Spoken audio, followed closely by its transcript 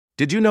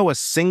Did you know a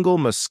single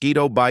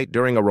mosquito bite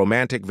during a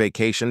romantic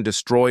vacation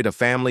destroyed a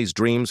family's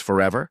dreams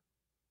forever?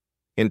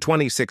 In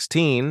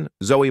 2016,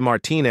 Zoe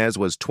Martinez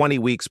was 20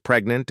 weeks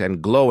pregnant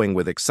and glowing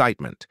with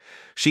excitement.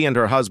 She and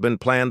her husband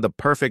planned the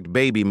perfect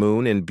baby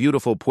moon in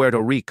beautiful Puerto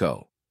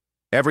Rico.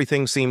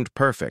 Everything seemed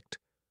perfect.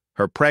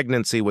 Her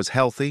pregnancy was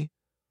healthy.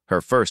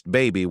 Her first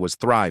baby was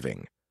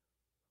thriving.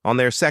 On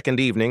their second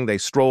evening, they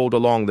strolled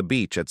along the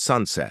beach at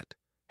sunset,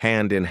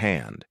 hand in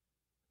hand.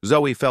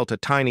 Zoe felt a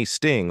tiny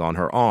sting on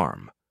her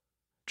arm.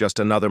 Just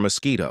another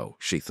mosquito,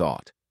 she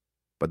thought.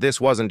 But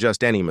this wasn't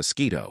just any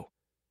mosquito.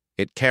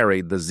 It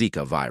carried the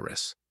Zika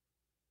virus.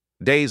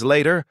 Days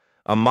later,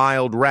 a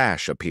mild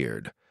rash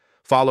appeared,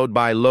 followed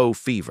by low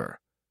fever.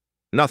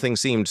 Nothing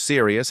seemed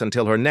serious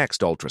until her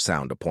next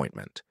ultrasound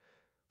appointment.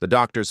 The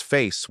doctor's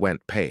face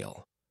went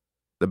pale.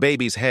 The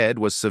baby's head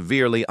was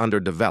severely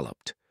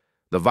underdeveloped.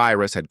 The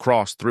virus had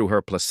crossed through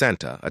her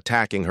placenta,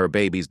 attacking her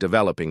baby's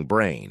developing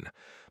brain.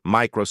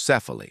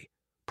 Microcephaly,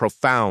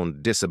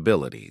 profound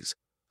disabilities,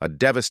 a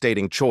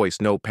devastating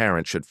choice no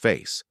parent should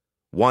face.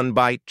 One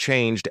bite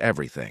changed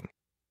everything.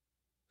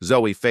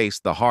 Zoe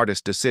faced the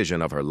hardest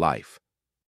decision of her life.